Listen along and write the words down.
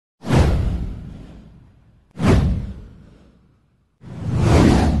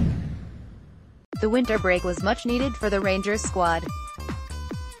The winter break was much needed for the Rangers squad.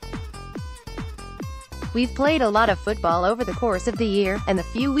 We've played a lot of football over the course of the year, and the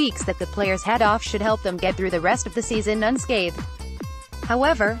few weeks that the players had off should help them get through the rest of the season unscathed.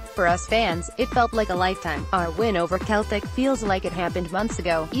 However, for us fans, it felt like a lifetime. Our win over Celtic feels like it happened months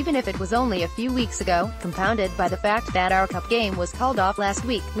ago, even if it was only a few weeks ago, compounded by the fact that our cup game was called off last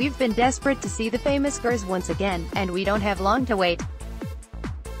week. We've been desperate to see the famous Gers once again, and we don't have long to wait.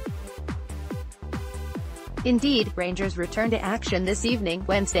 Indeed, Rangers return to action this evening,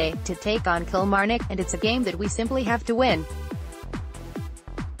 Wednesday, to take on Kilmarnock, and it's a game that we simply have to win.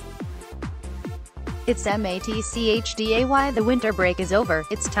 It's matchday, the winter break is over,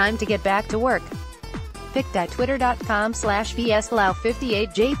 it's time to get back to work.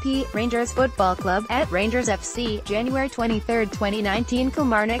 pic.twitter.com/vslau58jp, Rangers Football Club, @Rangers FC, January 23, 2019.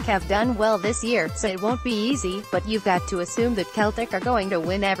 Kilmarnock have done well this year, so it won't be easy, but you've got to assume that Celtic are going to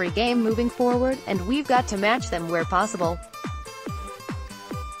win every game moving forward, and we've got to match them where possible.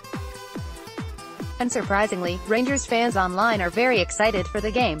 Unsurprisingly, Rangers fans online are very excited for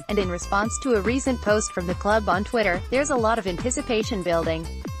the game, and in response to a recent post from the club on Twitter, there's a lot of anticipation building.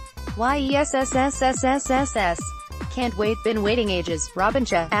 YESSSSSSS. Can't wait, been waiting ages.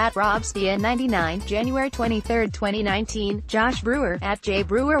 Robincha, @RobStia99, January 23, 2019. Josh Brewer,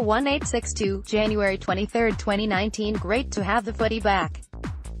 @JBrewer1862, January 23, 2019. Great to have the footy back.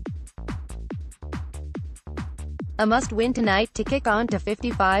 A must-win tonight to kick on to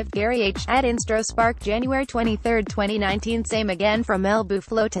 55. Gary H. @InstroSpark, January 23, 2019. Same again from El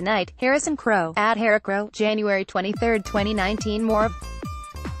Buffalo tonight. Harrison Crow, @HarriCrow, January 23, 2019. More of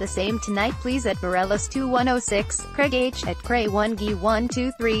the same tonight please @Morellis2106. Craig H.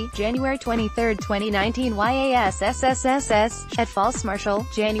 @Cray1G123, January 23, 2019. YASSSSS, @False Marshall,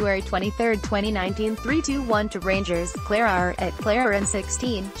 January 23, 2019. 3-2-1 to Rangers. Claire R.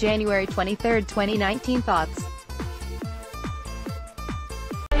 @ClaireN16, January 23, 2019. Thoughts?